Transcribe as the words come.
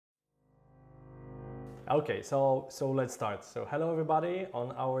Okay, so let's start. So hello everybody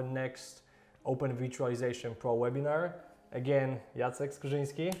on our next Open Virtualization Pro webinar. Again, Jacek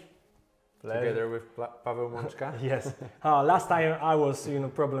Skorzynski. Together with Pawel Maczka. Yes. Last time I was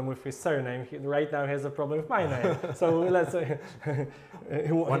problem with his surname. Right now he has a problem with my name. So let's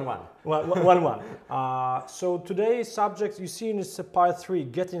 1-1. So today's subject you see is part 3,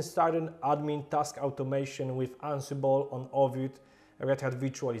 getting started admin task automation with Ansible on oVirt Red Hat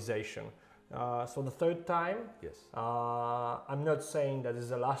Virtualization. So the third time. Yes. I'm not saying that is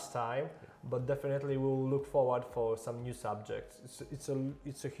the last time, but definitely we will look forward for some new subjects. It's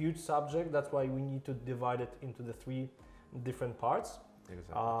a huge subject. That's why we need to divide it into the 3 different parts.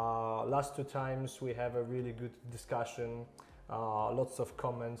 Exactly. Last 2 times we have a really good discussion, lots of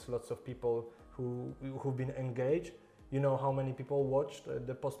comments, lots of people who've been engaged. You know how many people watched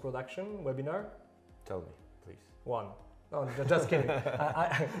the post-production webinar? Tell me, please. 1. No, just kidding.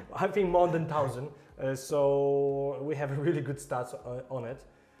 I think more than 1,000. So we have a really good stats on it.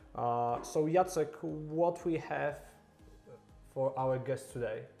 So Jacek, what we have for our guest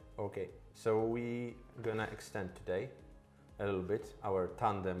today? Okay, so we gonna extend today a little bit our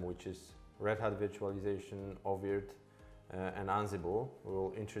tandem, which is Red Hat Virtualization, oVirt, and Ansible. We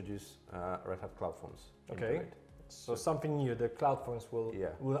will introduce Red Hat CloudForms. Okay, so something new. The CloudForms will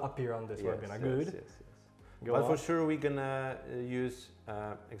appear on this webinar. Good. Yes. But for sure we're gonna use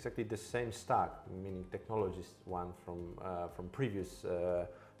exactly the same stack, meaning technologies one from previous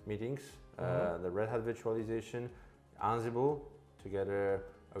meetings, the Red Hat Virtualization, Ansible. Together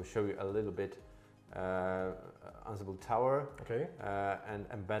I will show you a little bit Ansible Tower, and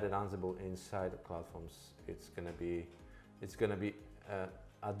embedded Ansible inside of CloudForms. It's gonna be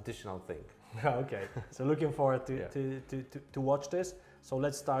additional thing. Okay, so looking forward to watch this. So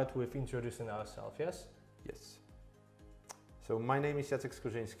let's start with introducing ourselves. Yes. Yes. So my name is Jacek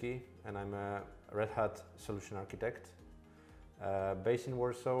Skorzynski and I'm a Red Hat solution architect based in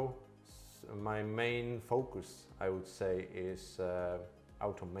Warsaw. My main focus, I would say, is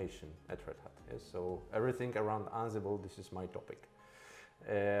automation at Red Hat. Yes? So everything around Ansible, this is my topic.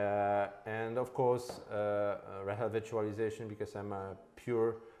 And of course, Red Hat Virtualization, because I'm a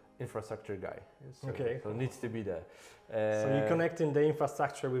pure infrastructure guy. So, so it needs to be there. So you're connecting the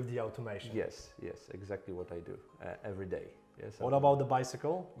infrastructure with the automation. Yes, exactly what I do every day. Yes. What about the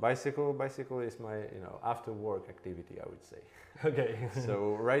bicycle? Bicycle is my after work activity, I would say. Okay.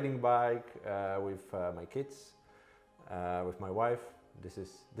 So riding bike with my kids, with my wife. This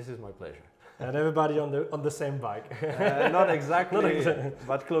is my pleasure. And everybody on the same bike. Not exactly,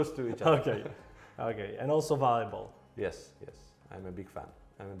 but close to each other. Okay, and also valuable. Yes. I'm a big fan.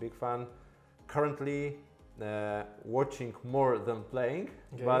 Currently watching more than playing,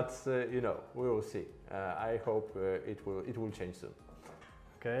 but we will see. I hope it will change soon.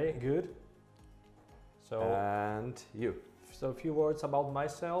 Okay, good. So and you. So a few words about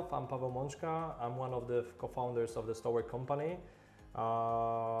myself. I'm Pawel Maczka. I'm one of the co-founders of the Storware company.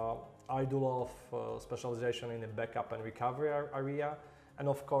 I do a lot of specialization in the backup and recovery area, and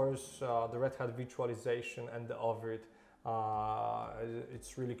of course the Red Hat Virtualization and the oVirt.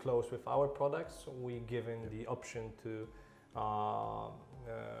 It's really close with our products. We given the option to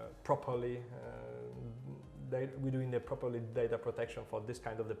we're doing the properly data protection for this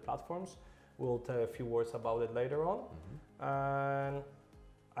kind of the platforms. We'll tell a few words about it later on. And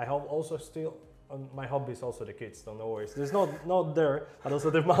I hope also still my hobby is also the kids. So no worries. There's not there, but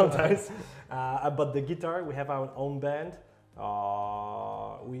also the mountains. But the guitar, we have our own band.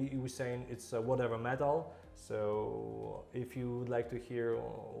 We saying it's whatever metal. So if you would like to hear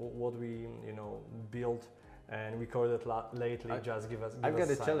what we built and recorded lately, just give us. I got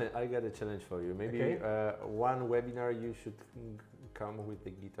a challenge for you. Maybe one webinar you should come with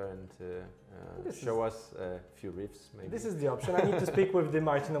the guitar and show us a few riffs. Maybe this is the option. I need to speak with the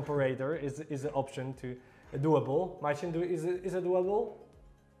Martin operator. Is the option to doable? Martin, is it doable?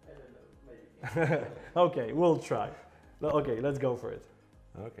 I don't know. Maybe. Okay, we'll try. Okay, let's go for it.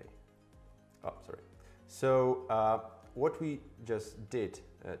 Okay. Oh, sorry. So what we just did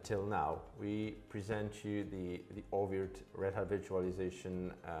till now, we present you the oVirt Red Hat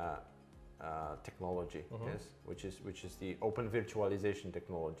Virtualization technology, which is the open virtualization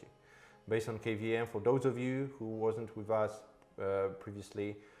technology based on KVM. For those of you who wasn't with us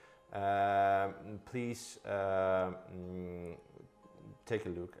previously, please take a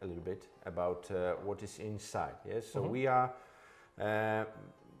look a little bit about what is inside. Yes, so we are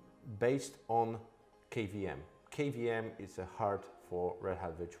based on KVM. KVM is a heart for Red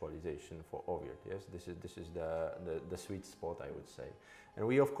Hat Virtualization for oVirt. Yes, this is the sweet spot, I would say. And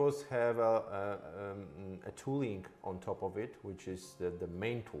we of course have a tooling on top of it, which is the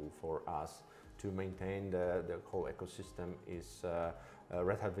main tool for us to maintain the whole ecosystem is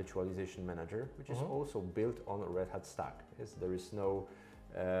Red Hat Virtualization Manager, which is also built on a Red Hat stack. Yes, there is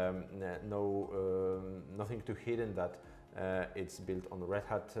nothing too hidden that it's built on Red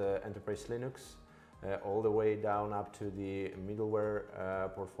Hat Enterprise Linux, all the way down up to the middleware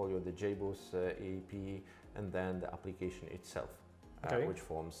portfolio, the JBoss EAP, and then the application itself, which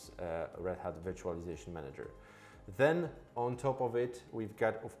forms Red Hat Virtualization Manager. Then on top of it, we've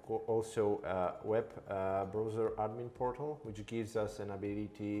got also a web browser admin portal, which gives us an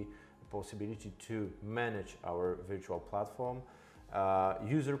possibility to manage our virtual platform.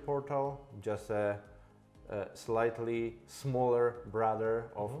 User portal, just a slightly smaller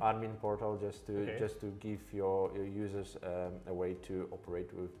brother of admin portal, just to give your users a way to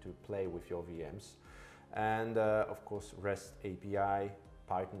operate with, to play with your VMs. And of course, REST API,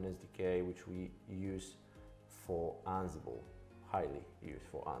 Python SDK, which we use for Ansible, highly used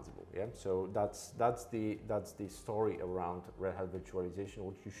for Ansible. Yeah, so that's the story around Red Hat Virtualization,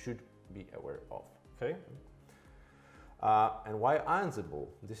 what you should be aware of. Okay. And why Ansible?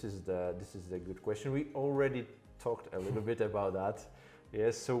 This is the good question. We already talked a little bit about that.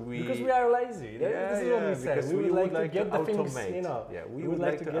 Yes, so because we are lazy. This is what we say. We would like to get the things, we would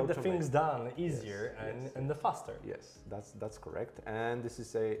like to get the things done easier and the faster. Yes, that's correct. And this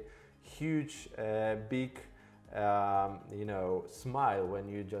is a huge, big, smile when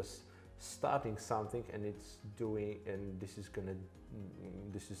you're just starting something and it's doing, and this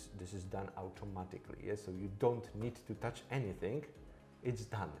is done automatically. Yes, so you don't need to touch anything. It's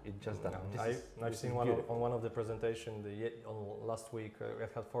done. It's just done. I've seen on one of the presentations last week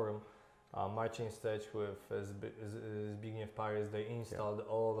Red Hat Forum, marching stage with Zbigniew Paris. They installed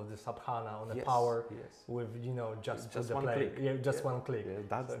all of the SAP HANA on the Power with just one click. Yeah, just one click. Yeah,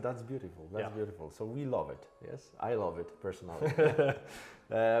 that's beautiful. That's beautiful. So we love it. Yes, I love it personally.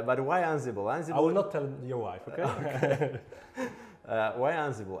 But why Ansible? Ansible. I will not tell your wife. Okay. Why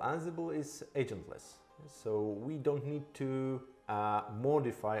Ansible? Ansible is agentless, so we don't need to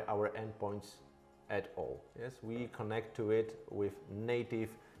modify our endpoints at all. Yes, we connect to it with native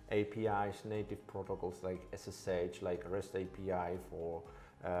APIs, native protocols like SSH, like REST API for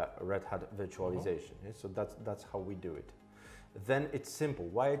Red Hat Virtualization. Yes, so that's how we do it. Then it's simple.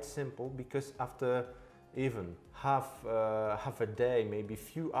 Why it's simple? Because after even half a day, maybe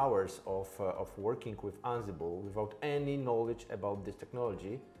few hours of working with Ansible without any knowledge about this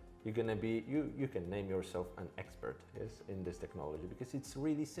technology, you're gonna be, you can name yourself an expert, yes, in this technology, because it's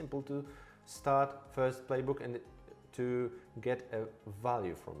really simple to start first playbook and to get a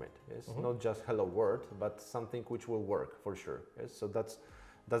value from it. Yes, not just hello world, but something which will work for sure. Yes, so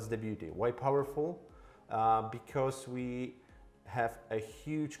that's the beauty. Why powerful? Because we have a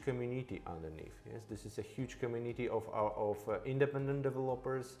huge community underneath. Yes, this is a huge community of independent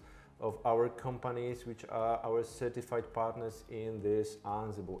developers, of our companies, which are our certified partners in this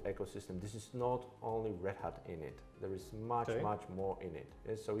Ansible ecosystem. This is not only Red Hat in it. There is much more in it.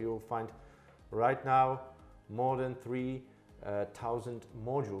 Yes, so you will find right now more than 3,000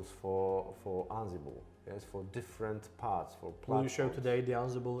 modules for Ansible. Yes, for different parts, for platforms. Will you show today the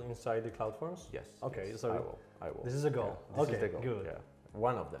Ansible inside the CloudForms? Yes. Okay, yes, so I will. This is a goal. Yeah, this is the goal. Good. Yeah,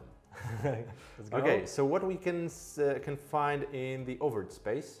 one of them. Okay, so what we can find in the oVirt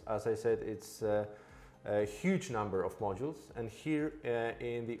space, as I said, it's a huge number of modules, and here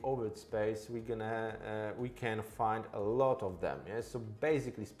in the oVirt space we can find a lot of them. Yeah? So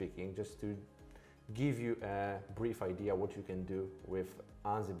basically speaking, just to give you a brief idea what you can do with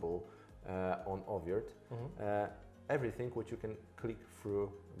Ansible on oVirt, everything which you can click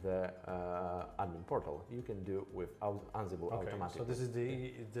through the admin portal, you can do with Ansible automatically. So this is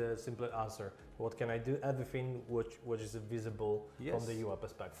the simple answer. What can I do? Everything which is visible from the UI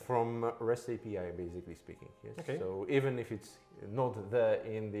perspective. From REST API, basically speaking. Yes. Okay. So even if it's not there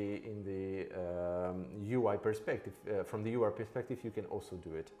in the UI perspective, from the UI perspective, you can also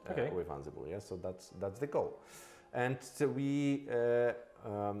do it with Ansible. Yeah. So that's the goal, and so we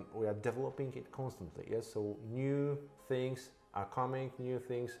are developing it constantly. Yes. So new things are coming, new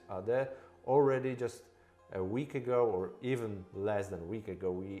things are there. Already just a week ago, or even less than a week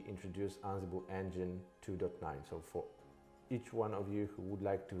ago, we introduced Ansible Engine 2.9. So for each one of you who would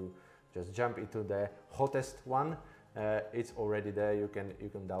like to just jump into the hottest one, it's already there. You can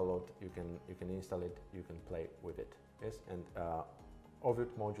download, you can install it, you can play with it. Yes, and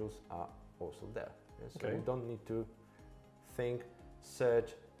oVirt modules are also there. Yes? So you don't need to think,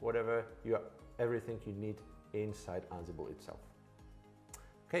 search, whatever. Everything you need inside Ansible itself.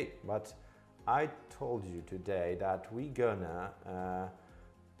 Okay, but I told you today that we're gonna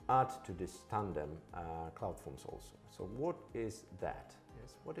add to this tandem CloudForms also. So what is that?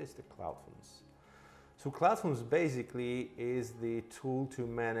 Yes, what is the CloudForms? So CloudForms basically is the tool to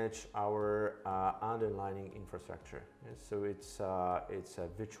manage our underlying infrastructure. Yes, so it's a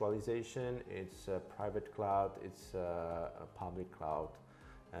virtualization, it's a private cloud, it's a public cloud.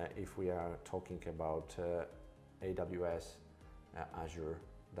 If we are talking about AWS, Azure,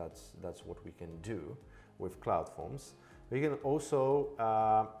 that's what we can do with CloudForms. We can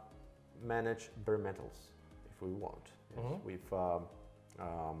also manage bare metals if we want. Yes, with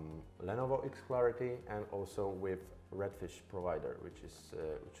Lenovo Xclarity and also with Redfish provider, which is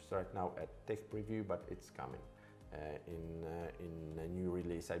right now at tech preview, but it's coming in a new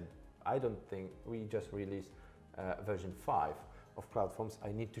release. I don't think we just released version 5 of CloudForms.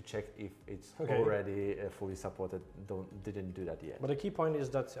 I need to check if it's already fully supported. Didn't do that yet. But the key point is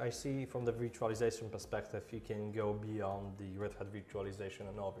that I see from the virtualization perspective, you can go beyond the Red Hat virtualization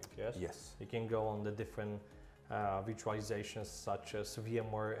and oVirt. Yes. Yes. You can go on the different virtualizations such as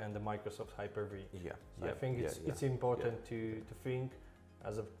VMware and the Microsoft Hyper-V. Yeah. So I think it's important to think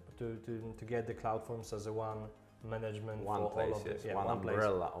as to get the CloudForms as a one management one for place, all of yes, the one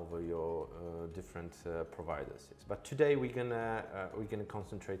umbrella over your different providers. Yes. But today we're gonna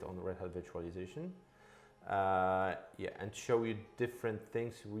concentrate on Red Hat virtualization. And show you different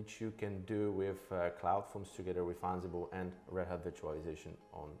things which you can do with CloudForms together with Ansible and Red Hat virtualization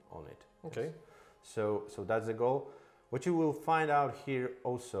on it. Okay. Yes. So that's the goal. What you will find out here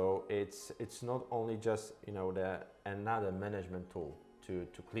also, it's not only just another management tool to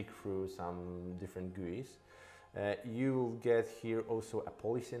click through some different GUIs. You will get here also a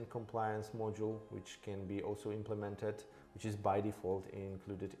policy and compliance module, which can be also implemented, which is by default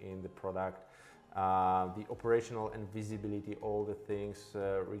included in the product. The operational and visibility, all the things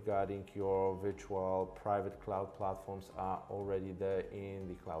regarding your virtual private cloud platforms are already there in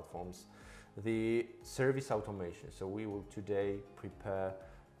the CloudForms. The service automation. So we will today prepare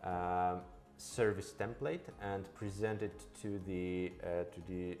service template and present it to the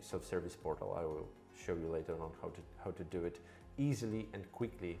self-service portal. I will show you later on how to do it easily and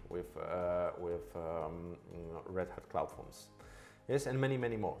quickly with Red Hat CloudForms. Yes, and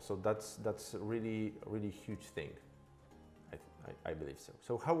many more. So that's really huge thing. I believe so.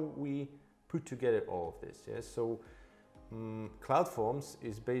 So how we put together all of this? Yes. So CloudForms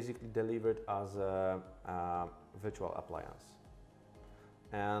is basically delivered as a virtual appliance.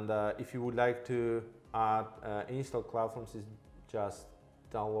 And if you would like to install CloudForms, is just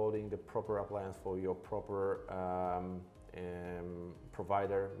downloading the proper appliance for your proper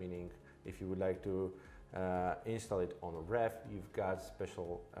provider. Meaning, if you would like to install it on a ref, you've got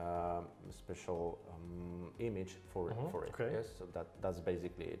special image for it. Okay. Yes, so that's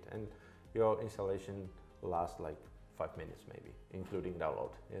basically it. And your installation lasts like 5 minutes maybe, including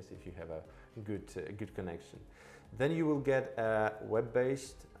download. Yes, if you have a good connection. Then you will get a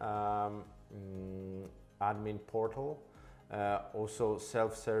web-based admin portal, also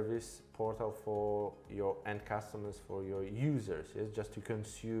self-service portal for your end customers, for your users, yes, just to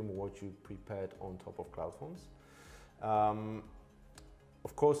consume what you prepared on top of CloudForms.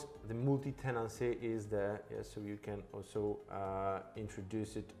 Of course, the multi-tenancy is there, yes, so you can also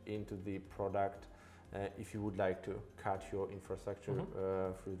introduce it into the product if you would like to cut your infrastructure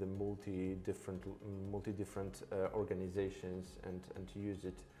through the multi different organizations and to use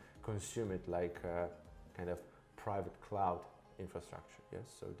it, consume it like kind of private cloud infrastructure. Yes,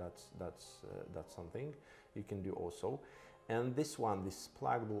 so that's something you can do also. And this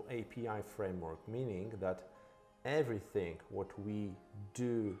pluggable API framework, meaning that everything what we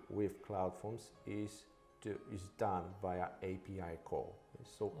do with CloudForms is done via API call.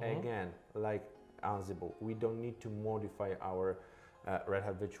 So again, like Ansible, we don't need to modify our Red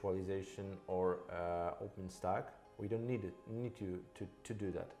Hat virtualization or OpenStack. We don't need to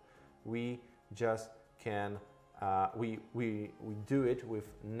do that. We just can we do it with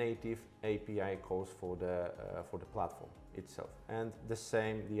native API calls for the platform itself, and the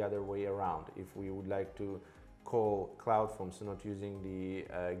same the other way around. If we would like to call CloudForms not using the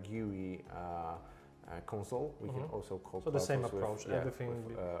GUI console, we can also call. So CloudForms the same approach, with, everything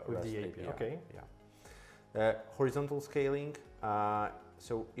with the API. Okay. Yeah. Horizontal scaling.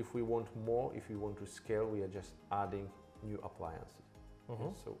 So if we want more, if we want to scale, we are just adding new appliances.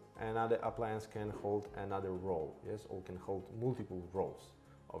 Yes, so another appliance can hold another role, yes, or can hold multiple roles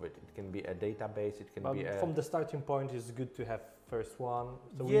of it. It can be a database, it can be from the starting point, it's good to have first one,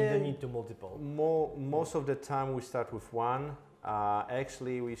 so we don't need to multiple. Most of the time we start with one.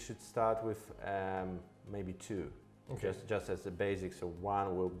 Actually, we should start with maybe two, just as a basic. So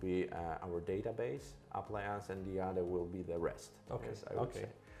one will be our database appliance and the other will be the rest. Okay. Yes, I would say.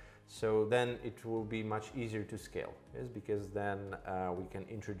 So then it will be much easier to scale, yes, because then we can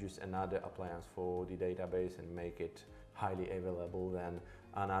introduce another appliance for the database and make it highly available than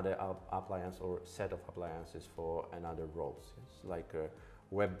another appliance or set of appliances for another roles, yes, like a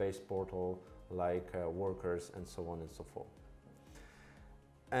web-based portal, like workers, and so on and so forth.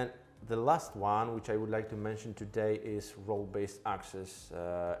 And the last one, which I would like to mention today, is role-based access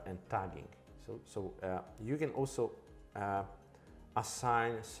and tagging. So you can also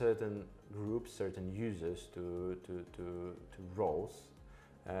assign certain groups, certain users to roles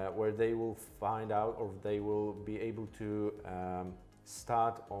where they will find out, or they will be able to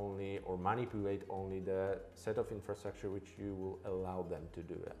start only or manipulate only the set of infrastructure which you will allow them to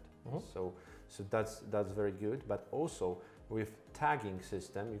do that. So that's very good. But also with tagging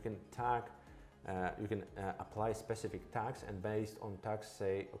system, you can tag, you can apply specific tags, and based on tags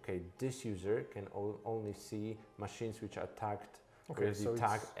say, okay, this user can only see machines which are tagged with the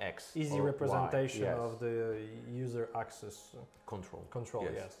tag X. Easy representation of the user access control.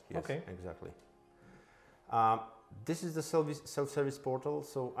 Yes. Okay. Exactly. This is the self-service portal,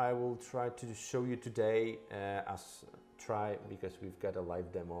 so I will try to show you today because we've got a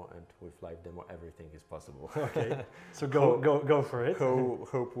live demo, and with live demo everything is possible. Okay, so go for it.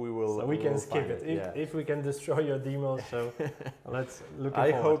 Hope we will. So we can skip it if we can destroy your demo. So let's look.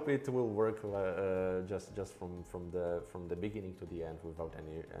 I hope it will work just from the beginning to the end without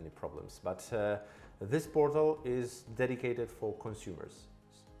any problems. But this portal is dedicated for consumers,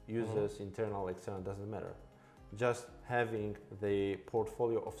 users, internal, external, doesn't matter. Just having the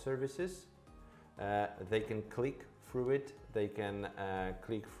portfolio of services, they can click through it, they can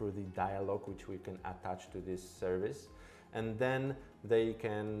click through the dialog which we can attach to this service, and then they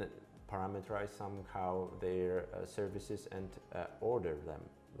can parameterize somehow their services and order them,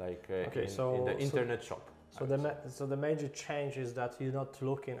 like in the internet shop. So the major change is that you're not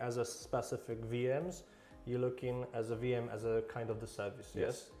looking as a specific VMs, you're looking as a VM as a kind of the service.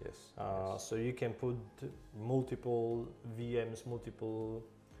 Yes. So you can put multiple VMs, multiple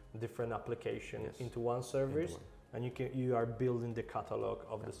different applications into one service, and you are building the catalog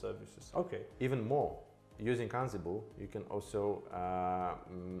of the services. Okay. Even more, using Ansible, you can also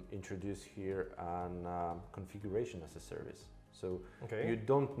introduce here an configuration as a service. So you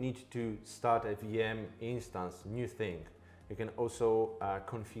don't need to start a VM instance, new thing. You can also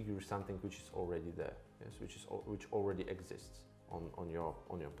configure something which is already there, yes, which already exists on your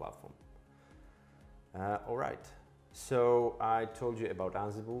platform. All right. So I told you about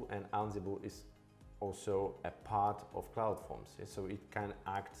Ansible, and Ansible is also a part of CloudForms. Yes? So it can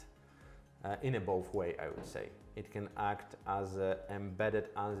act in a both way, I would say. It can act as an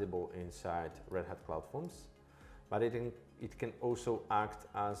embedded Ansible inside Red Hat CloudForms, but it can also act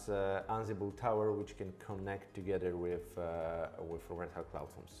as an Ansible tower which can connect together with Red Hat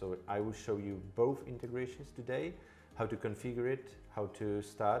CloudForms. So I will show you both integrations today, how to configure it, how to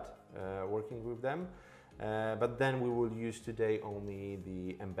start working with them. But then we will use today only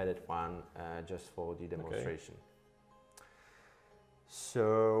the embedded one just for the demonstration. Okay.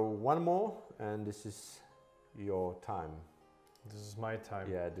 So one more, and this is your time. This is my time.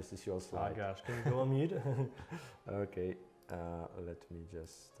 Yeah, this is your slide. Oh gosh, can you go on mute? Okay, let me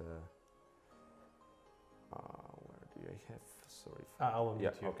just. Where do I have? Sorry. I will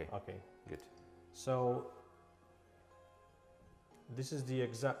mute you. Okay. Okay. Good. So this is the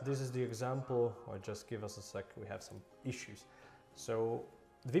example, or just give us a sec, we have some issues. So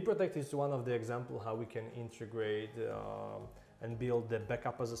vProtect is one of the examples how we can integrate and build the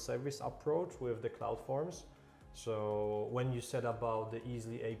backup as a service approach with the CloudForms. So when you said about the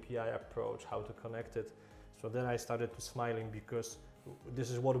easily API approach, how to connect it, so then I started to smiling, because this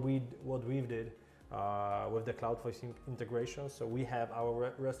is what we did with the CloudForms integration. So we have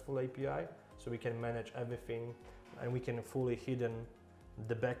our RESTful API, so we can manage everything, and we can fully hidden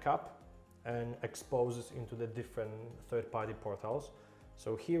the backup and expose it into the different third-party portals.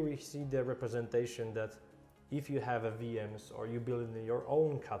 So here we see the representation that if you have a VMs or you build in your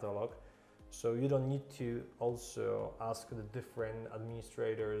own catalog, so you don't need to also ask the different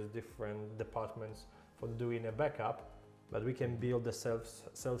administrators, different departments for doing a backup, but we can build the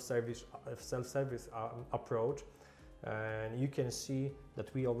self-service approach, and you can see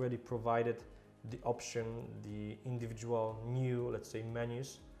that we already provided the option, the individual new, let's say,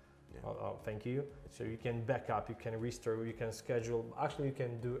 menus. Thank you. So you can back up, you can restore, you can schedule. Actually, you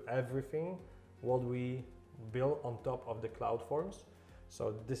can do everything what we build on top of the CloudForms.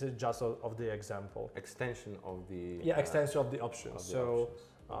 So this is just of the example. Extension of the extension of the options.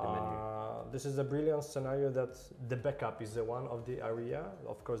 This is a brilliant scenario that the backup is the one of the area,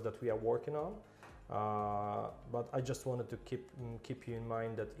 of course, that we are working on. But I just wanted to keep you in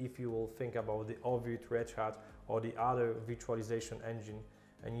mind that if you will think about the oVirt, Red Hat, or the other virtualization engine,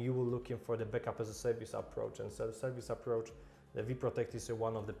 and you will looking for the backup as a service approach and service approach, the vProtect is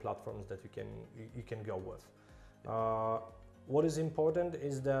one of the platforms that you can go with. What is important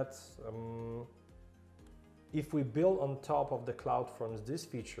is that if we build on top of the CloudForms this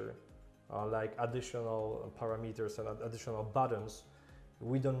feature, like additional parameters and additional buttons,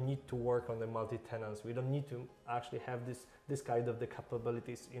 we don't need to work on the multi-tenants. We don't need to actually have this kind of the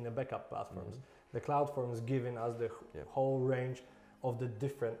capabilities in the backup platforms. The CloudForms giving us the whole range of the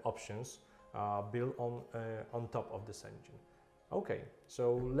different options built on top of this engine. Okay,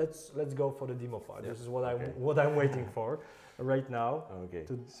 so let's go for the demo part. This is what I'm waiting for right now. Okay.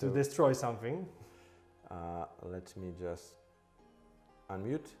 To destroy something. Let me just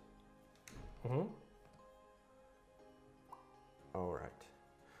unmute. All right.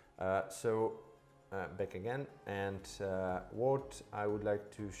 Back again, and what I would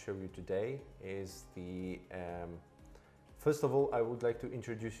like to show you today is the first of all, I would like to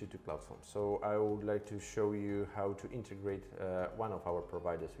introduce you to CloudForms. So I would like to show you how to integrate one of our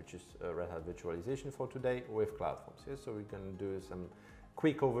providers, which is Red Hat Virtualization for today, with CloudForms. Yeah? So we can do some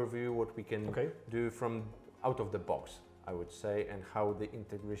quick overview what we can do from out of the box, I would say, and how the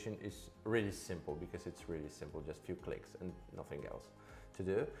integration is really simple, because it's really simple, just few clicks and nothing else to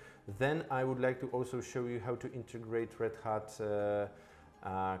do. Then I would like to also show you how to integrate Red Hat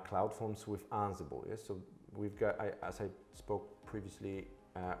CloudForms with Ansible. Yeah? So we've got, as I spoke previously,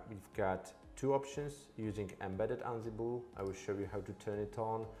 we've got two options using embedded Ansible. I will show you how to turn it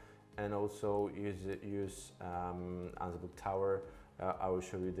on, and also use Ansible Tower. I will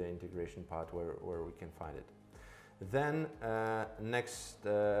show you the integration part where we can find it. Then next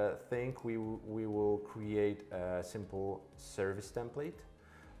thing, we will create a simple service template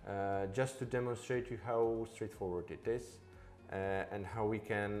just to demonstrate you how straightforward it is and how we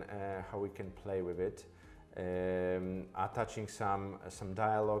can play with it. Attaching some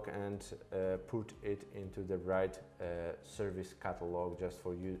dialogue and put it into the right service catalog just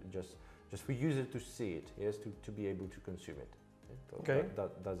for user to see it, yes, to be able to consume it. Okay,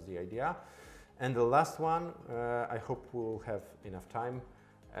 that's the idea. And the last one, I hope we'll have enough time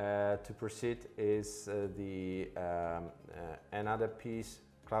to proceed, is another piece,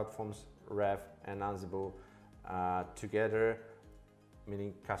 CloudForms, Rev, and Ansible together,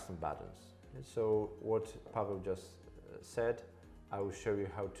 meaning custom buttons. So what Pavel just said, I will show you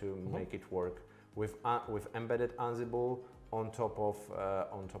how to make it work with embedded Ansible on top of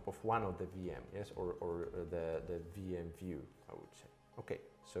one of the VM, yes, or the VM view, I would say. Okay,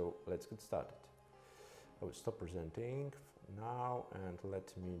 so let's get started. I will stop presenting now and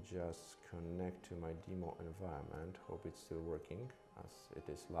let me just connect to my demo environment. Hope it's still working as it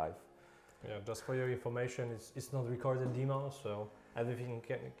is live. Yeah, just for your information, it's not recorded demo, so everything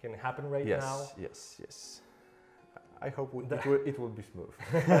can happen right now. Yes. I hope it will be smooth.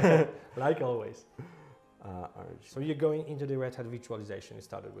 Like always. So you're going into the Red Hat virtualization you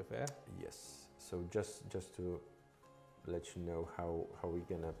started with, yeah? Yes. So just to let you know how we're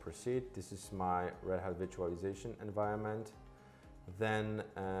gonna proceed. This is my Red Hat virtualization environment. Then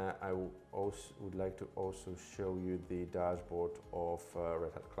I would like to also show you the dashboard of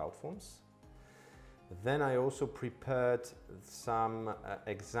Red Hat CloudForms. Then I also prepared some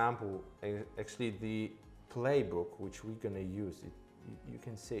example, actually the playbook which we're gonna use. You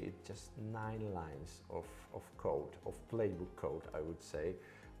can see it's just 9 lines of code, of playbook code, I would say,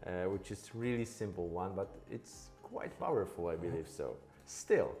 which is really simple one, but it's quite powerful, I believe so.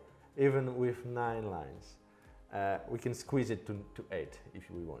 Still, even with 9 lines, we can squeeze it to 8 if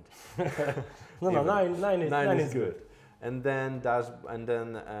we want. No, 9 is good. And then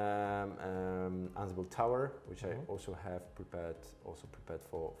Ansible Tower, which I also have prepared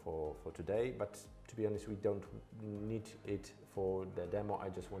for today. But to be honest, we don't need it for the demo. I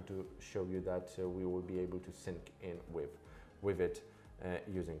just want to show you that we will be able to sync in with it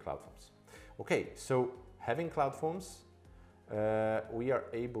using CloudForms. Okay, so having CloudForms, we are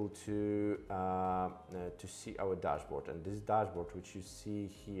able to see our dashboard, and this dashboard which you see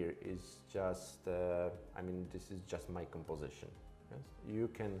here is just this is just my composition. Yes? You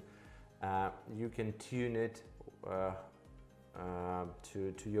can tune it to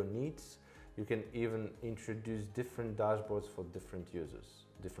your needs. You can even introduce different dashboards for different users,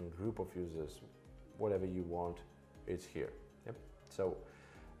 different group of users, whatever you want, it's here. Yep. So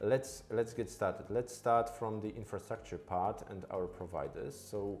let's get started. Let's start from the infrastructure part and our providers.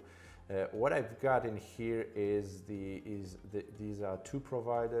 So what I've got in here is these are 2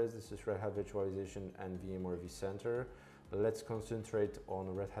 providers. This is Red Hat Virtualization and VMware vCenter. let's concentrate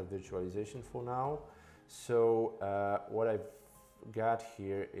on Red Hat Virtualization for now. So what I've got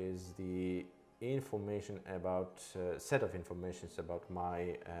here is the information about set of informations about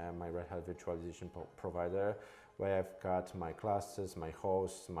my my Red Hat Virtualization provider, where I've got my clusters, my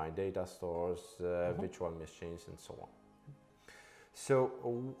hosts, my data stores, virtual machines, and so on. So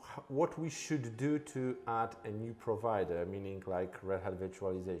what we should do to add a new provider, meaning like Red Hat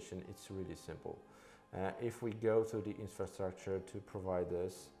Virtualization, it's really simple. If we go to the infrastructure to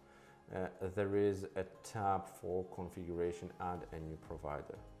providers, there is a tab for configuration, add a new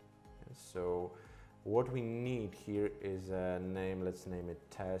provider. So what we need here is a name. Let's name it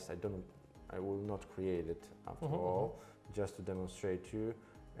test. I will not create it after all, just to demonstrate you.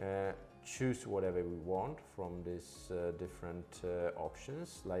 Choose whatever we want from these different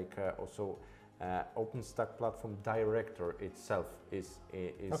options, like also OpenStack platform director itself is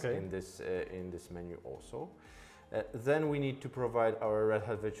in this menu also. Then we need to provide our Red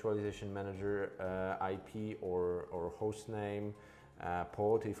Hat Virtualization Manager IP or host name,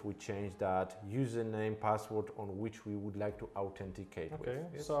 port if we change that, username, password on which we would like to authenticate with.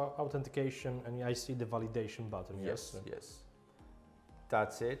 Yes. So authentication, and I see the validation button. Yes, yes.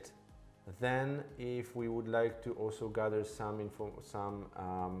 That's it. Then if we would like to also gather some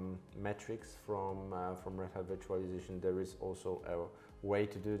metrics from Red Hat Virtualization, there is also a way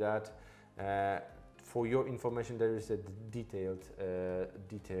to do that. For your information, there is a detailed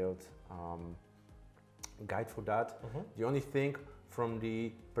guide for that. The only thing from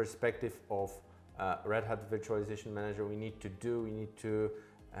the perspective of Red Hat Virtualization Manager we need to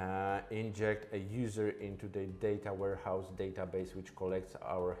inject a user into the data warehouse database which collects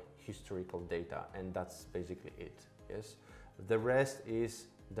our historical data, and that's basically it. Yes, the rest is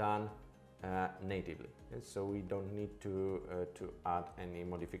done natively, yes? So we don't need to add any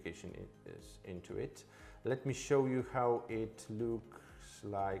modification into it. Let me show you how it looks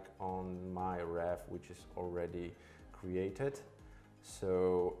like on my ref, which is already created.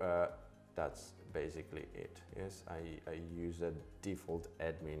 So that's basically it. Yes, I use a default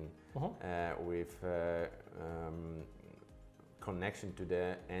admin with connection to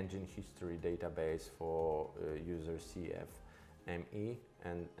the engine history database for user CFME,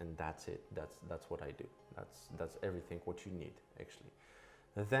 and that's it. That's what I do. That's everything what you need actually.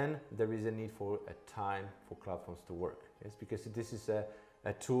 Then there is a need for a time for CloudForms to work. Yes, because this is a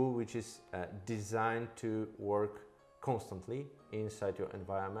tool which is designed to work constantly inside your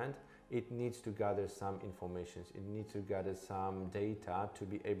environment. It needs to gather some information. It needs to gather some data to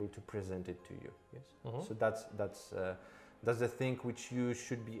be able to present it to you. Yes. So that's the thing which you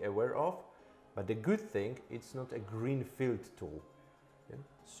should be aware of. But the good thing, it's not a greenfield tool. Yeah?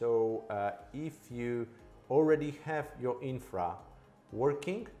 So if you already have your infra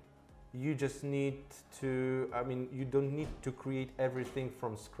working, you just need to, you don't need to create everything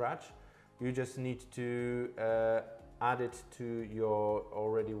from scratch. You just need to add it to your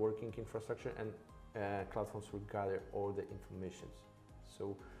already working infrastructure, and CloudForms will gather all the information.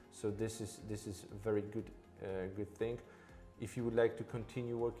 So this is a very good thing. If you would like to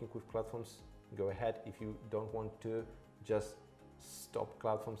continue working with CloudForms, go ahead. If you don't want to, just stop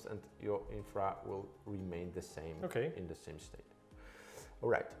CloudForms and your infra will remain the same in the same state. All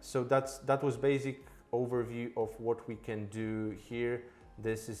right, so that was basic overview of what we can do here.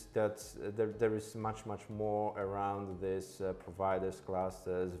 There is much more around this providers,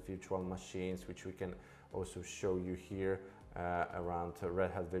 clusters, virtual machines, which we can also show you here around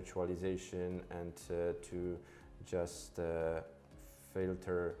Red Hat Virtualization, and to just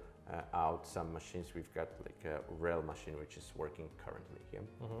filter out some machines. We've got like a RHEL machine which is working currently here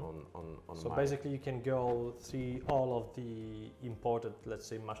on so basically you can go see all of the imported, let's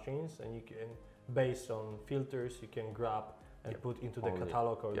say, machines, and you can, based on filters, you can grab and put into the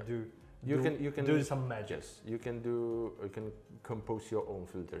catalog, or you can do some magic. Yes, you can compose your own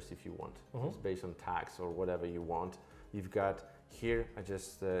filters if you want. It's based on tags or whatever you want. You've got here, I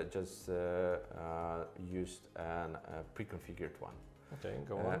just used a pre-configured one. Okay,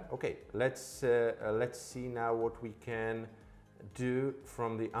 go on. Okay, let's see now what we can do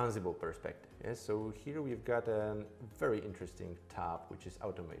from the Ansible perspective. Yes, so here we've got a very interesting tab, which is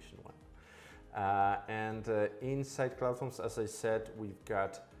automation one. And inside CloudForms, as I said, we've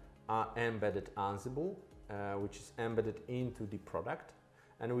got embedded Ansible, which is embedded into the product.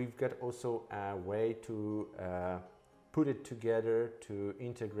 And we've got also a way to put it together, to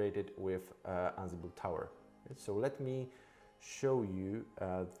integrate it with Ansible Tower. So let me show you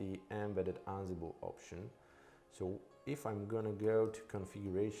the embedded Ansible option. So if I'm gonna go to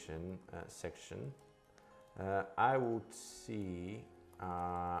configuration section, I would see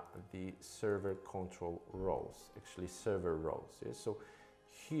the server control roles, actually server roles. Yes? So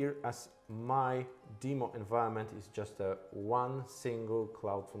here, as my demo environment is just a one single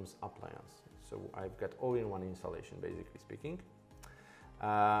CloudForms appliance. So I've got all-in-one installation, basically speaking.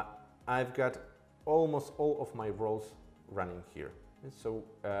 I've got almost all of my roles running here. So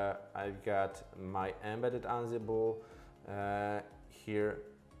I've got my embedded Ansible here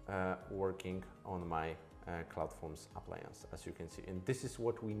working on my CloudForms appliance, as you can see. And this is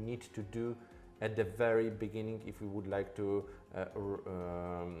what we need to do at the very beginning if we would like to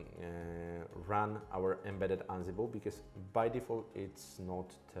run our embedded Ansible, because by default it's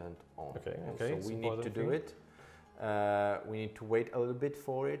not turned on. Okay. So we need to do it. We need to wait a little bit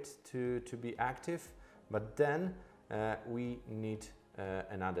for it to be active, but then we need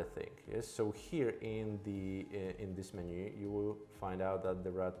another thing. Yes. So here in this menu, you will find out that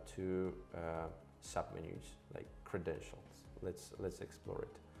there are two sub-menus, like credentials. Let's explore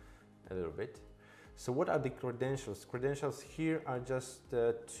it a little bit. So what are the credentials? Credentials here are just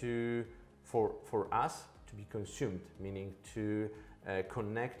for us to be consumed, meaning to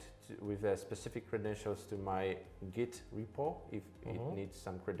connect with specific credentials to my Git repo if it needs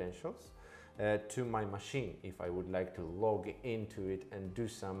some credentials, to my machine if I would like to log into it and do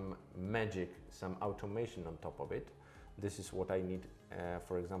some magic, some automation on top of it. This is what I need,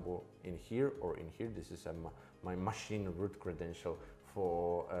 for example, in here or in here. This is my machine root credential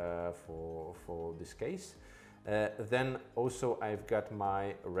for this case. Then also I've got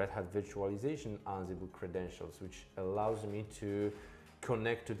my Red Hat Virtualization Ansible credentials, which allows me to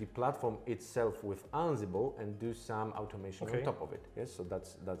connect to the platform itself with Ansible and do some automation on top of it. Yes, so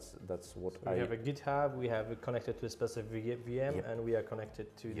that's what we have a GitHub. We have it connected to a specific VM, and we are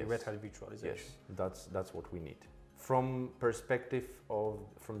connected to the Red Hat Virtualization. Yes, that's what we need from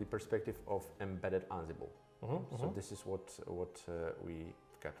the perspective of embedded Ansible. So this is what we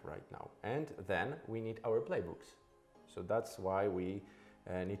got right now, and then we need our playbooks. So that's why we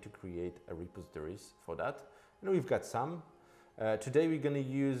need to create a repositories for that, and we've got some. Today we're going to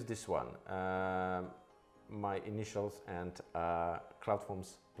use this one, my initials and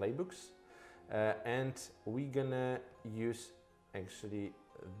CloudForms playbooks, and we're gonna use actually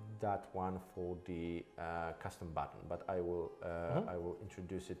that one for the custom button, but I will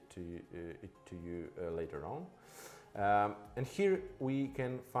introduce it to you later on. And here we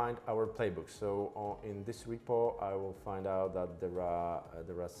can find our playbooks. So in this repo, I will find out that there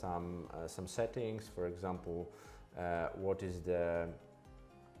are some settings. For example, what is the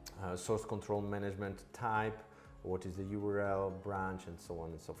source control management type, what is the URL branch, and so on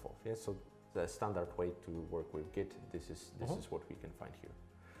and so forth. Yes, so the standard way to work with Git. This is what we can find here.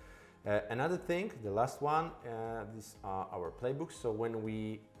 Another thing, the last one, these are our playbooks. So when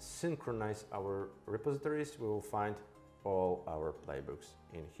we synchronize our repositories, we will find all our playbooks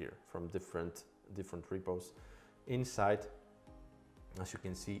in here from different repos inside, as you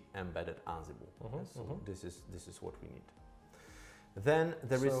can see, embedded Ansible. So this is what we need. Then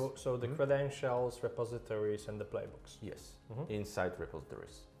there is the credentials, repositories, and the playbooks. Yes, inside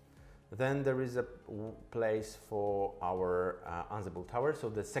repositories. Then there is a place for our Ansible tower. So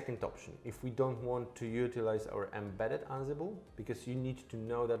the second option, if we don't want to utilize our embedded Ansible, because you need to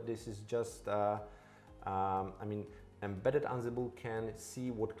know that this is just, embedded Ansible can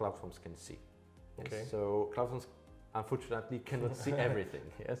see what CloudForms can see. Yes? So CloudForms unfortunately cannot see everything.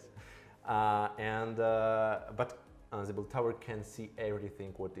 Yes, but Ansible tower can see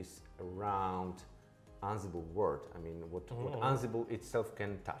everything what is around Ansible world. I mean, what Ansible itself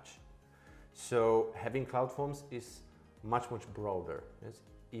can touch. So having CloudForms is much broader. Yes?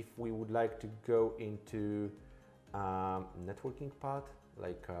 If we would like to go into networking part,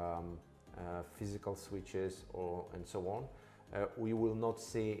 like physical switches and so on, we will not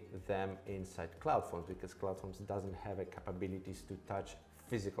see them inside CloudForms, because CloudForms doesn't have a capabilities to touch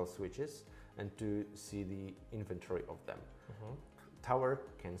physical switches and to see the inventory of them. Tower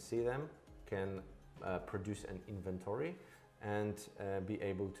can see them, can produce an inventory, and be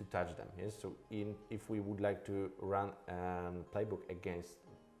able to touch them. Yes? So if we would like to run a playbook against,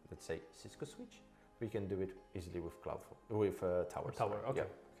 let's say, Cisco switch, we can do it easily with Tower. Tower, okay.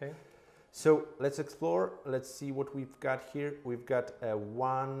 Yeah. Okay. So let's explore. Let's see what we've got here. We've got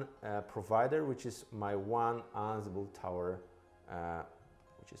one provider, which is my one Ansible tower,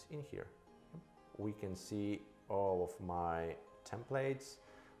 which is in here. We can see all of my templates,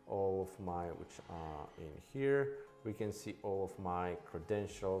 all of my which are in here. We can see all of my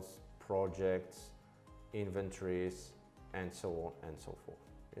credentials, projects, inventories, and so on and so forth.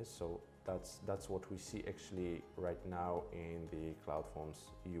 Yes, so that's what we see actually right now in the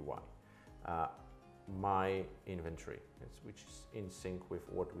CloudForms UI. my inventory, which is in sync with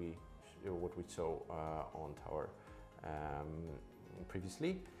what we saw on Tower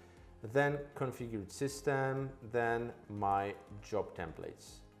previously. Then configured system, then my job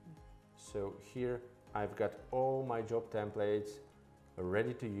templates. So here I've got all my job templates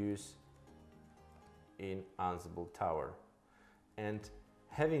ready to use in Ansible Tower. And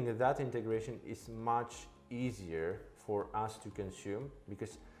having that integration is much easier for us to consume,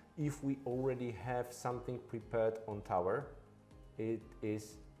 because if we already have something prepared on Tower, it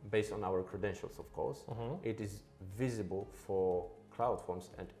is based on our credentials, of course. It is visible for CloudForms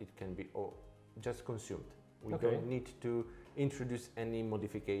and it can be just consumed. We don't need to introduce any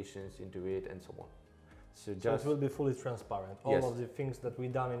modifications into it and so on. So it will be fully transparent. All of the things that we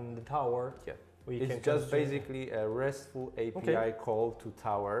done in the Tower, it's just basically a RESTful API call to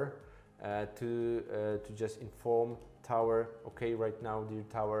Tower to just inform Tower, okay, right now, dear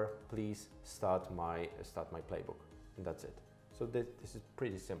Tower, please start my playbook, and that's it. So this is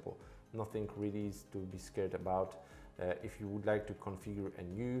pretty simple. Nothing really is to be scared about. If you would like to configure a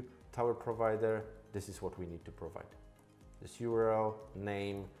new Tower provider, this is what we need to provide. This URL,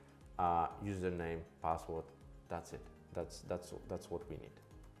 name, username, password. That's it. That's what we need.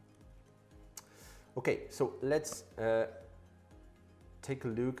 Okay, so let's take a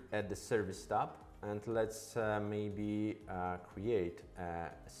look at the service tab, and let's maybe create a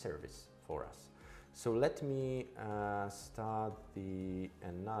service for us. So let me start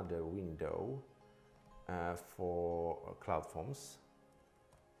another window for CloudForms.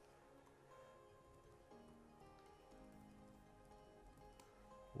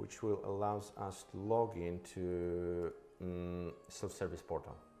 Which will allows us to log into self-service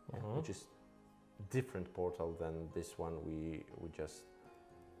portal, which is different portal than this one we just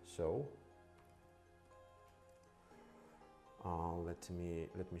saw. Let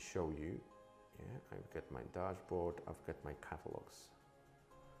me show you. Yeah, I've got my dashboard, I've got my catalogs.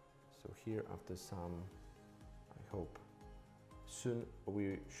 So here, after some, I hope soon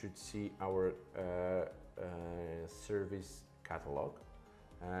we should see our service catalog,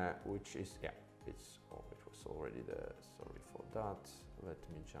 which is it was already there. Sorry for that. Let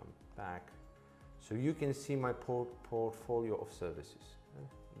me jump back. So you can see my portfolio of services.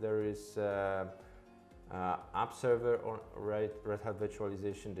 There is app server on Red Hat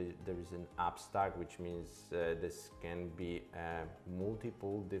Virtualization. There is an app stack, which means this can be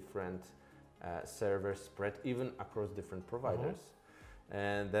multiple different servers spread even across different providers.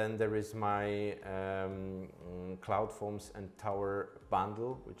 And then there is my CloudForms and Tower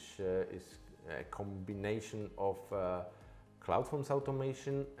bundle, which is a combination of CloudForms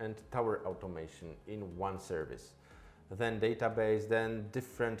automation and Tower automation in one service. Then database, then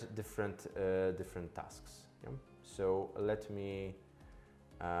different tasks. Yeah? So let me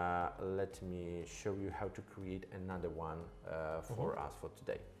show you how to create another one for us for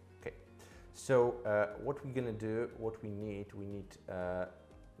today. Okay. So what we're gonna do, what we need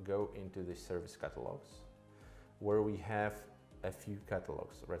go into the service catalogs, where we have a few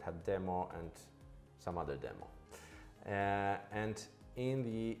catalogs, Red Hat demo and some other demo. And in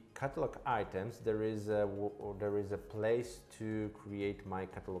the catalog items, there is a place to create my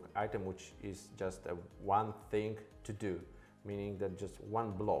catalog item, which is just one thing to do, meaning that just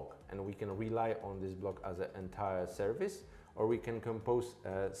one block, and we can rely on this block as an entire service, or we can compose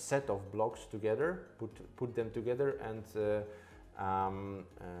a set of blocks together, put them together, and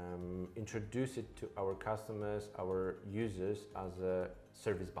introduce it to our customers, our users, as a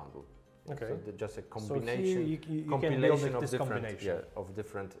service bundle. Okay. So just a combination, you compilation of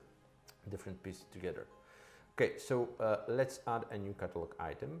different pieces together. Okay, so let's add a new catalog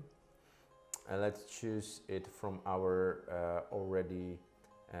item. Let's choose it from our already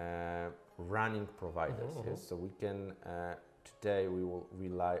running providers. Yes, so we can today we will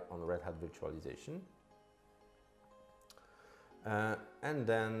rely on Red Hat Virtualization, and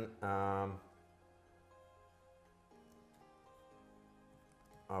then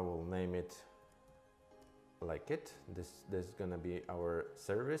I will name it like it. This is gonna be our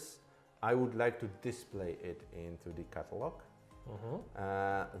service. I would like to display it into the catalog.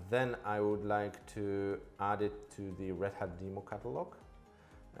 Then I would like to add it to the Red Hat demo catalog.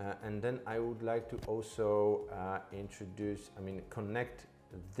 And then I would like to also connect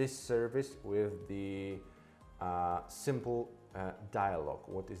this service with the simple dialog.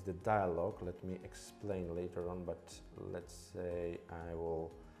 What is the dialog? Let me explain later on, but let's say I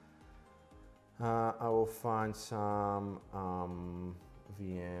will find some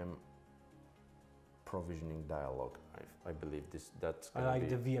VM provisioning dialog. I believe that's I like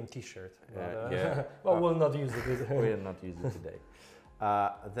the VM t-shirt. Yeah. Well, we'll not use it. We'll not use it today.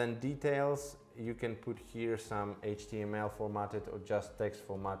 Then details, you can put here some HTML formatted or just text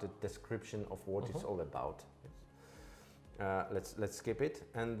formatted description of what it's all about. Let's skip it,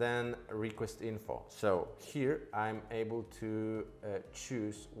 and then request info. So here I'm able to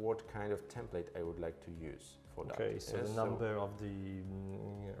choose what kind of template I would like to use for that. Okay, so the number of the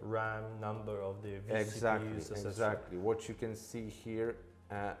RAM, number of the vCPUs, exactly. What you can see here,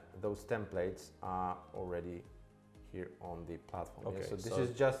 those templates are already here on the platform. Okay, so this is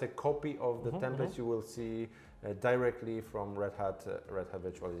just a copy of the templates you will see directly from Red Hat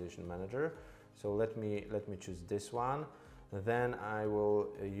Virtualization Manager. So let me choose this one. Then I will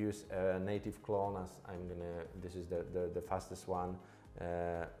use a native clone, as this is the fastest one.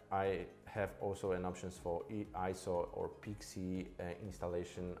 I have also an options for ISO or PXE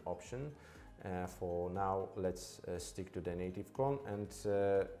installation option. For now, let's stick to the native clone and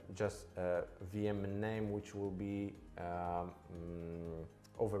just VM name, which will be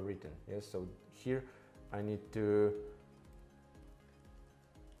overwritten. Yes, so here I need to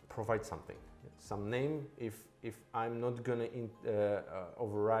provide something, some name. If I'm not gonna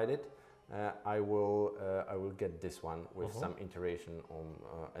override it, I will get this one with some iteration on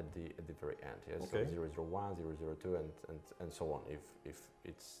at the very end. Yes, okay. So 001, 002, and so on. If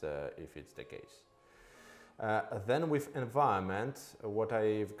it's the case. Then with environment, what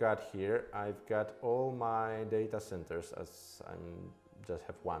I've got here, I've got all my data centers, as I just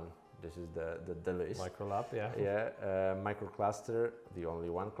have one. This is the list. Microlab, yeah. Yeah, microcluster, the only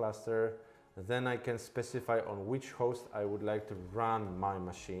one cluster. Then I can specify on which host I would like to run my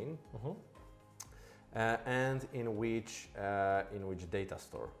machine, and in which data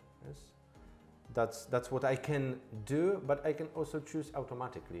store. Yes, that's what I can do. But I can also choose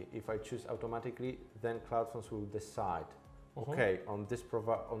automatically. If I choose automatically, then CloudForms will decide. Okay, on this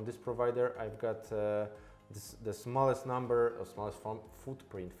provider, I've got the smallest number or smallest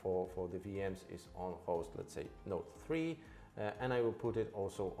footprint for the VMs is on host, let's say node 3. And I will put it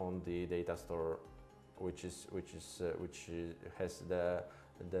also on the data store, which has the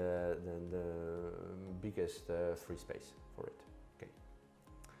biggest free space for it. Okay.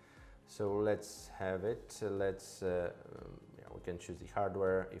 So let's have it. We can choose the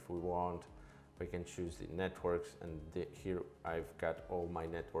hardware if we want. We can choose the networks, and here I've got all my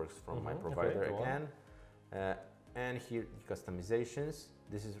networks from my provider again. And here the customizations.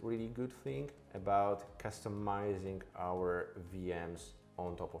 This is really good thing about customizing our VMs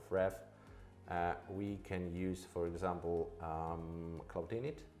on top of Rev. We can use, for example,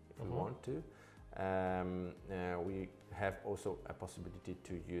 CloudInit if we want to. We have also a possibility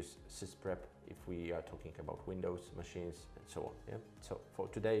to use sysprep if we are talking about Windows machines and so on. Yeah. So for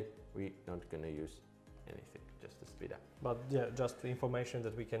today, we're not going to use anything, just to speed up. But yeah, just the information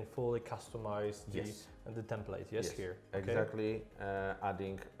that we can fully customize the template. Yes, here. Okay. Exactly.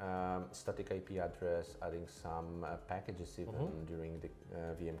 Adding static IP address, adding some packages even during the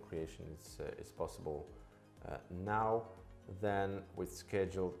VM creation is possible. Now, then with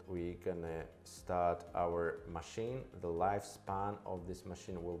scheduled, we're gonna start our machine. The lifespan of this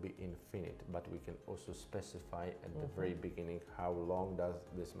machine will be infinite, but we can also specify at the very beginning how long does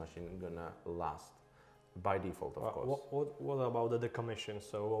this machine gonna last. By default, of course. What about the decommission?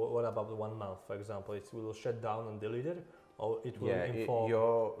 So what about the 1 month, for example? It will shut down and delete it, or it will inform?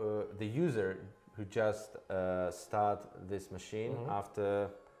 The user who just start this machine after,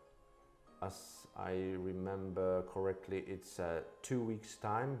 as I remember correctly, it's 2 weeks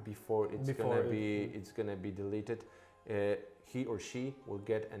time before it's gonna be deleted. He or she will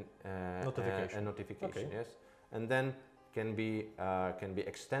get a notification. Okay. Yes, and then can be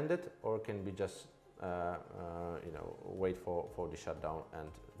extended or can be just wait for the shutdown,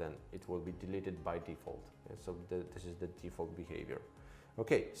 and then it will be deleted by default. Yeah, so this is the default behavior.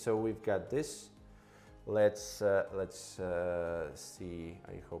 Okay, so we've got this. Let's see.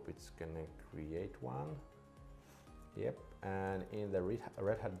 I hope it's gonna create one. Yep. And in the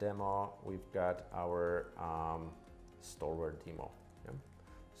Red Hat demo, we've got our Storware demo. Yeah?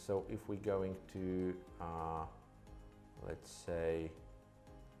 So if we're going to let's say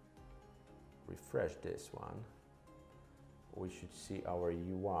refresh this one, we should see our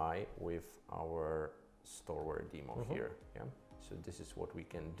UI with our Storware demo here. Yeah. So this is what we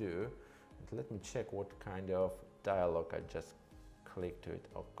can do. And let me check what kind of dialog I just clicked to it.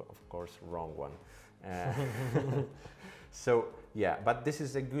 Of course, wrong one. So yeah, but this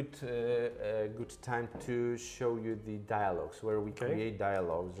is a good time to show you the dialogues where we create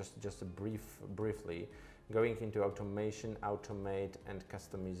dialogues. Just briefly going into automation, automate, and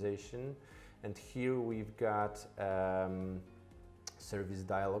customization. And here we've got service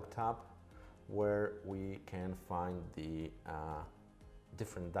dialog tab, where we can find the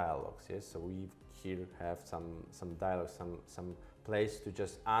different dialogues. Yes, so we here have some dialogues, some place to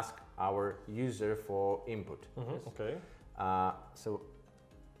just ask our user for input. Yes? Okay. So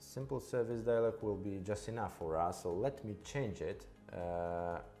simple service dialog will be just enough for us. So let me change it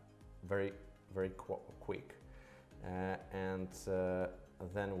very quick, and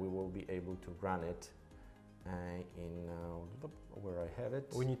then we will be able to run it in where I have it.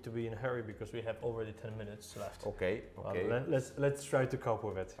 We need to be in a hurry because we have already 10 minutes left. Okay. Okay. Well, let's try to cope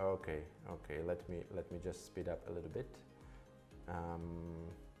with it. Okay. Okay. Let me just speed up a little bit.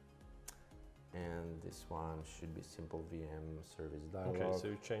 And this one should be simple VM service dialog. Okay, so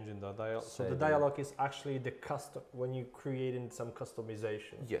you're changing the dialog. So the Saving. dialog is actually the custom when you create in some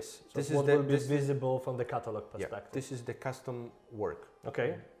customization. Yes, So what will be visible from the catalog perspective. Yeah, this is the custom work. Okay.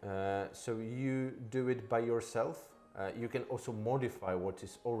 So you do it by yourself. You can also modify what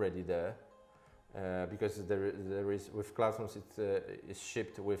is already there, because there is with CloudForms it is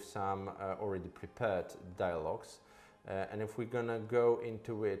shipped with some already prepared dialogues. And if we're gonna go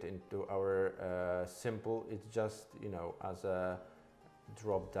into our simple, it's just, you know, as a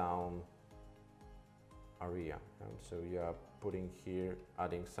drop down area. So you are putting here,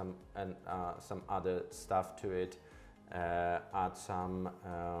 adding some other stuff to it, add some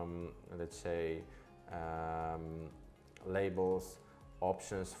let's say labels,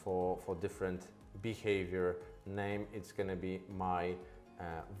 options for different behavior. Name, it's gonna be my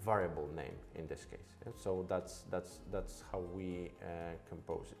variable name in this case. Yeah? So that's how we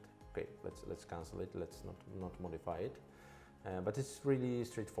compose it. Okay, let's cancel it. Let's not modify it. But it's really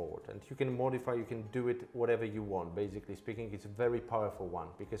straightforward, and you can modify. You can do it whatever you want. Basically speaking, it's a very powerful one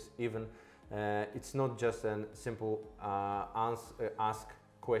because even it's not just a simple ask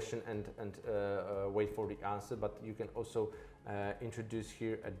question and wait for the answer, but you can also introduce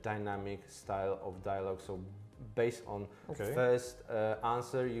here a dynamic style of dialogue. So based on first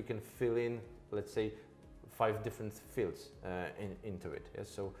answer, you can fill in, let's say, 5 different fields into it. Yes?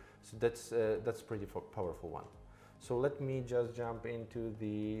 So that's pretty powerful one. So let me just jump into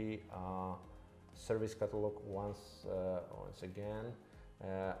the service catalog once again.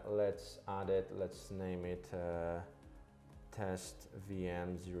 Let's add it. Let's name it test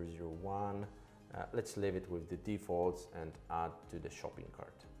VM 001. Let's leave it with the defaults and add to the shopping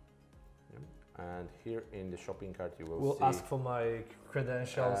cart. And here in the shopping cart you will see... We'll ask for my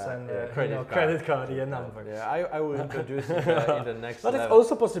credentials and credit card number. Yeah, I will introduce it in the next But level. it's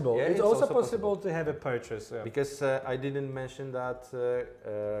also possible. Yeah, it's also possible to have a purchase. Yeah. Because I didn't mention that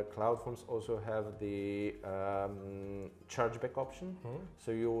CloudForms also have the chargeback option.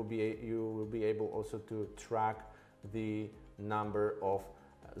 So you will be able also to track the number of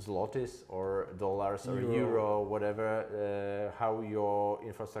zlotys or dollars or euro, whatever, how your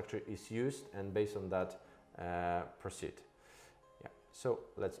infrastructure is used, and based on that proceed. Yeah, so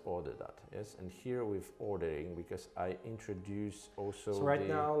let's order that. Yes, and here with ordering, because I introduce also. So right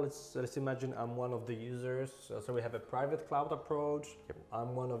now, let's imagine I'm one of the users. So we have a private cloud approach. Yep.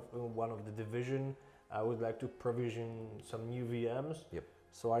 I'm one of the division. I would like to provision some new VMs. Yep.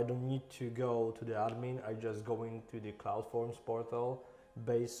 So I don't need to go to the admin. I just go into the CloudForms portal.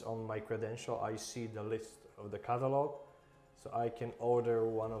 Based on my credential, I see the list of the catalog, so I can order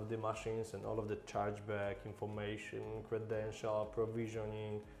one of the machines, and all of the chargeback information, credential,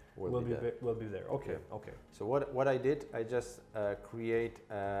 provisioning will be there. Okay, yeah. okay. So what I did, I just create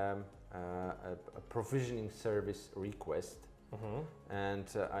a provisioning service request, and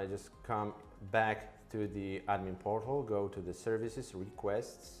I just come back to the admin portal, go to the services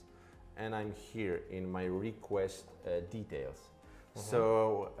requests, and I'm here in my request details.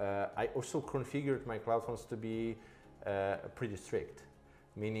 So I also configured my CloudForms to be pretty strict,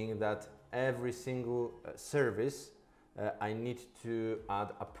 meaning that every single service I need to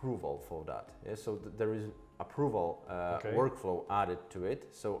add approval for that. Yeah? So there is approval workflow added to it.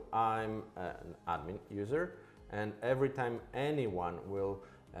 So I'm an admin user, and every time anyone will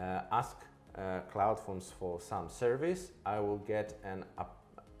ask CloudForms for some service, I will get an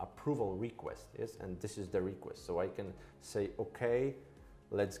approval request. Yes, and this is the request, so I can say okay,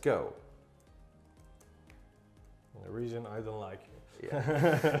 let's go. The reason I don't like you.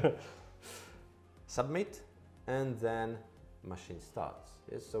 Yeah. Submit, and then machine starts.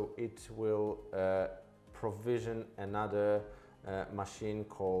 Yes, so it will provision another machine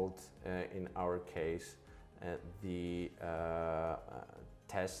called in our case the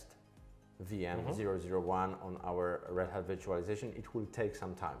test VM 001 on our Red Hat Virtualization. It will take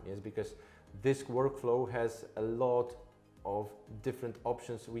some time, yes, because this workflow has a lot of different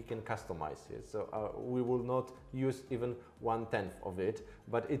options we can customize. Yes? So we will not use even 1/10 of it,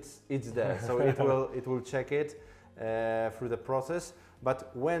 but it's there. So it will check it through the process.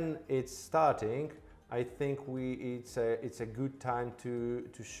 But when it's starting, I think it's a good time to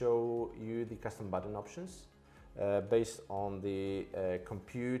show you the custom button options based on the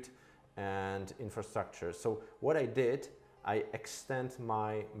compute and infrastructure. So what I did, I extend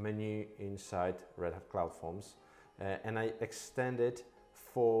my menu inside Red Hat CloudForms and I extend it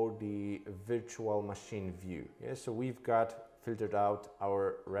for the virtual machine view. Yeah? So we've got filtered out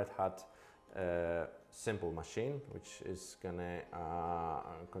our Red Hat simple machine, which is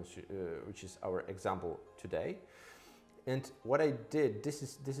which is our example today. And what I did, this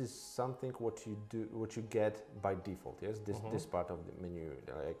is something what you get by default. Yes, this part of the menu,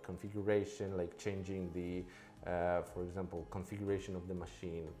 like configuration, like changing the, for example, configuration of the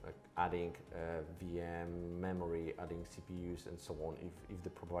machine, like adding VM memory, adding CPUs, and so on. If the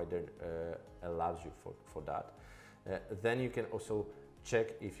provider allows you for that, then you can also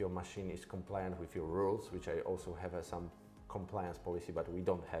check if your machine is compliant with your rules, which I also have some compliance policy, but we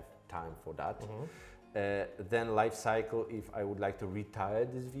don't have time for that. Then life cycle, if I would like to retire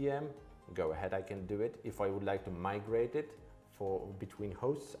this VM, go ahead, I can do it. If I would like to migrate it between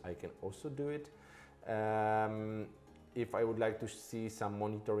hosts, I can also do it. If I would like to see some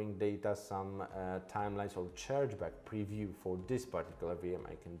monitoring data, some timelines or chargeback preview for this particular VM,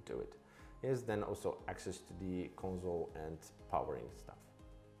 I can do it. Yes, then also access to the console and powering stuff.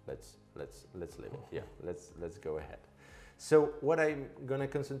 Let's leave it here. Let's go ahead. So what I'm gonna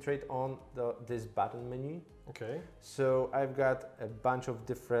concentrate on this button menu. Okay. So I've got a bunch of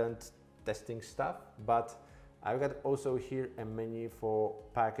different testing stuff, but I've got also here a menu for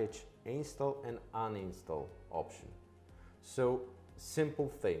package install and uninstall option. So simple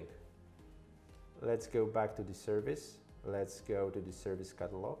thing. Let's go back to the service. Let's go to the service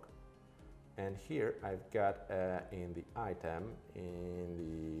catalog. And here I've got in the item, in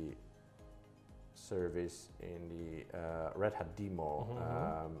the service, in the Red Hat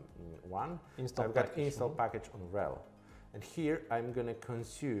demo one, I've got install package on rel. And here I'm going to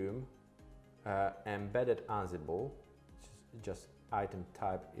consume embedded Ansible, just item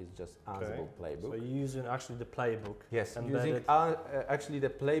type is just Ansible playbook. So you're using actually the playbook. Yes, embedded. using actually the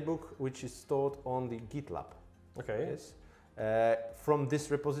playbook which is stored on the GitLab. Okay. Yes. From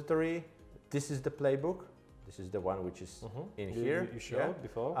this repository, this is the playbook. This is the one which is in here. You showed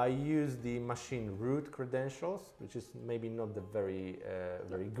before. I use the machine root credentials, which is maybe not the very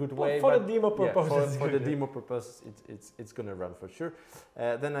good way. For the demo purposes. For the demo purpose, it's going to run for sure.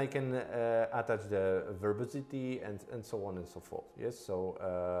 Then I can attach the verbosity and so on and so forth. Yes. So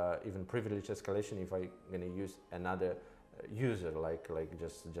even privilege escalation, if I'm going to use another user like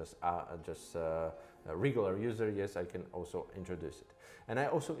just a regular user, yes, I can also introduce it. And I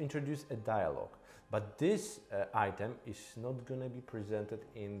also introduce a dialog. But this item is not going to be presented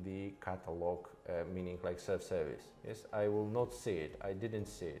in the catalog, meaning like self-service. Yes, I will not see it. I didn't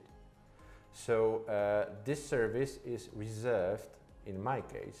see it. So this service is reserved, in my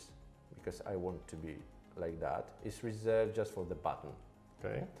case, because I want to be like that, is reserved just for the button.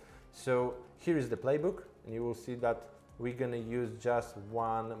 Okay. So here is the playbook, and you will see that we're going to use just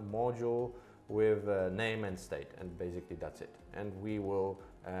one module with name and state, and basically that's it. And we will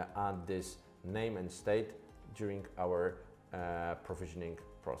add this name and state during our provisioning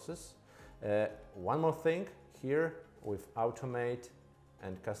process. One more thing here with automate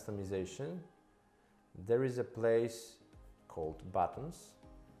and customization, there is a place called buttons.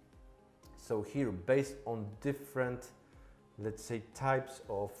 So here, based on different, let's say, types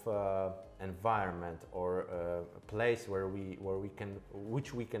of environment or place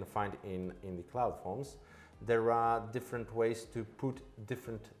which we can find in the CloudForms, there are different ways to put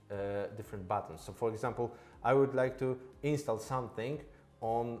different buttons. So, for example, I would like to install something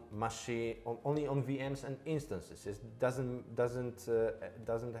on machine only on VMs and instances. It doesn't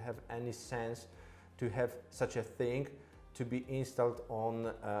have any sense to have such a thing to be installed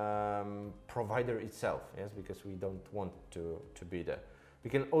on provider itself. Yes, because we don't want to be there. We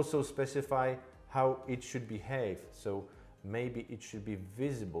can also specify how it should behave. So maybe it should be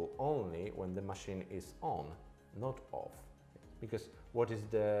visible only when the machine is on, not off. Because what is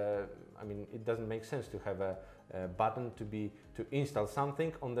it doesn't make sense to have a button to install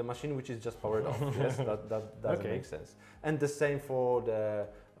something on the machine which is just powered off. Yes, that doesn't make sense. And the same for the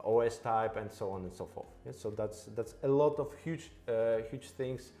OS type and so on and so forth. Yes, so that's a lot of huge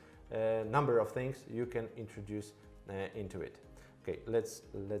things, number of things you can introduce into it. Okay,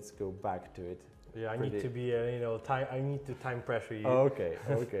 let's go back to it. Yeah, I need to be, I need to time pressure you. Okay,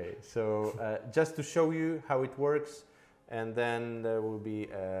 okay. So just to show you how it works, and then there will be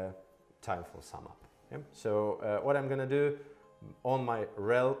time for sum up. Yeah? So what I'm gonna do on my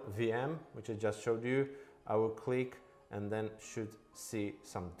rel VM, which I just showed you, I will click and then should see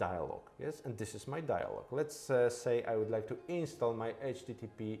some dialog. Yes, and this is my dialog. Let's say I would like to install my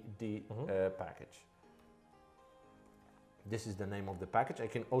HTTPD package. This is the name of the package. I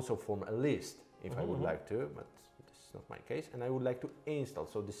can also form a list if I would like to, but this is not my case. And I would like to install.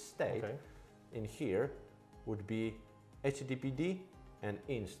 So the state in here would be HTTPD and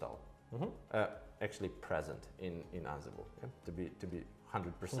install. Actually present in Ansible, to be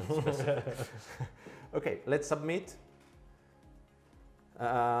 100% specific. Okay, let's submit.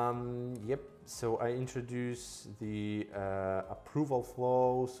 Yep, so I introduce the approval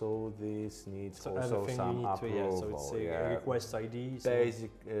flow, so this needs also some approval. So it's a request ID.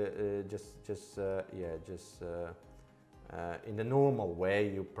 Basic, in the normal way,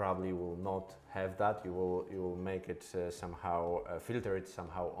 you probably will not have that. You will make it somehow, filter it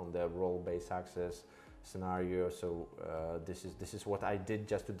somehow on the role-based access scenario. So this is what I did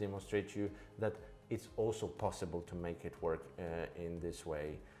just to demonstrate you that it's also possible to make it work in this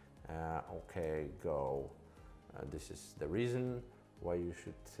way. Okay, go. This is the reason why you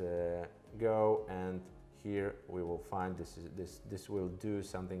should go, and here we will find this will do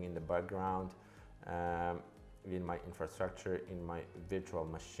something in the background in my infrastructure, in my virtual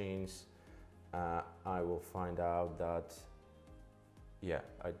machines. I will find out that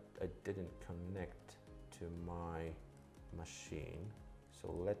I didn't connect to my machine. So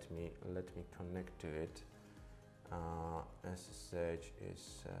let me connect to it. SSH is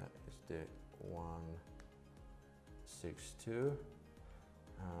the 162.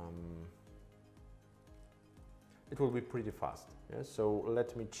 It will be pretty fast. Yeah? So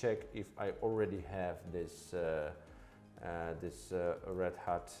let me check if I already have this Red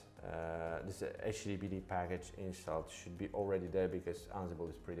Hat this HTTPD package installed. Should be already there because Ansible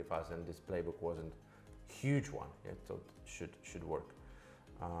is pretty fast and this playbook wasn't huge one. Yeah? So it should work.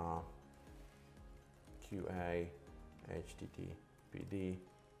 QA HTTPD,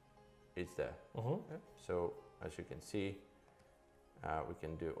 it's there. Yeah. So as you can see, we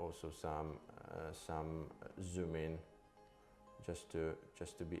can do also some zoom in just to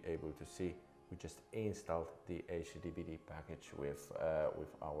be able to see. We just installed the HTTPD package with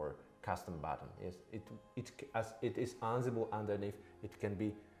our custom button. Yes, as it is Ansible underneath, it can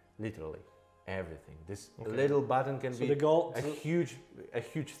be literally everything. This little button can be a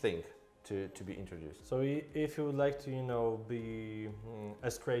huge thing to be introduced. So if you would like to be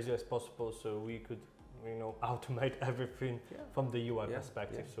as crazy as possible, so we could automate everything from the UI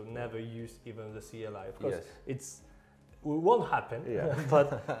perspective. So never use even the CLI. Of course, it won't happen.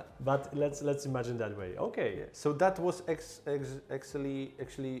 But let's imagine that way. Okay. Yeah. So that was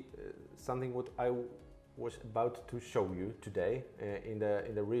actually something what I was about to show you today in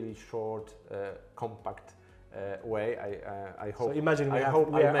the really short, compact way. I hope. So imagine we are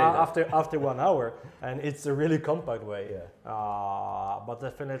after 1 hour, and it's a really compact way. Yeah. But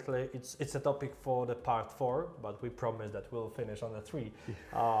definitely, it's a topic for the part 4. But we promise that we'll finish on the 3.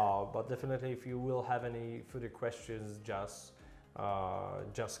 But definitely, if you will have any further questions, just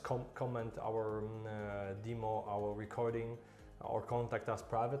comment our demo, our recording, or contact us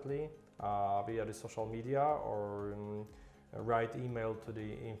privately via the social media, or write email to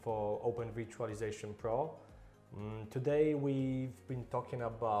the info Open Virtualization Pro. Today we've been talking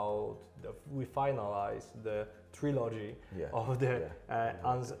about we finalized the trilogy of the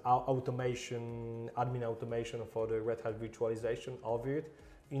admin automation for the Red Hat Virtualization, oVirt,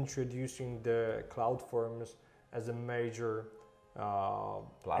 introducing the CloudForms as a major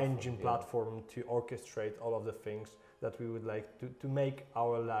engine platform to orchestrate all of the things that we would like to make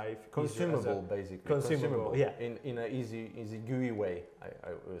our life consumable, basically. Consumable, in an easy GUI way,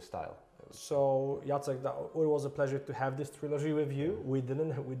 style. So Jacek, it was a pleasure to have this trilogy with you. We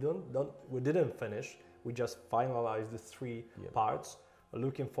didn't finish. We just finalized the 3 parts.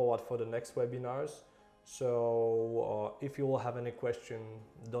 Looking forward for the next webinars. So if you will have any question,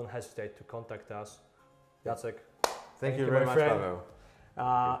 don't hesitate to contact us. Jacek, thank you very much, Paweł.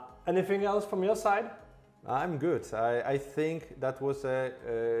 Anything else from your side? I'm good. I think that was a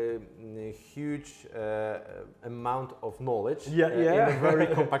huge amount of knowledge in a very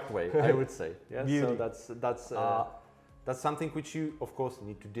compact way, I would say. Yeah? So that's something which you, of course,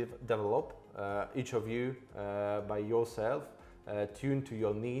 need to develop, each of you by yourself, tuned to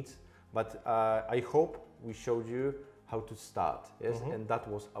your needs. But I hope we showed you how to start, and that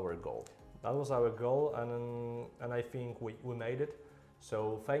was our goal. That was our goal, and I think we made it.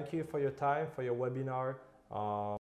 So thank you for your time, for your webinar.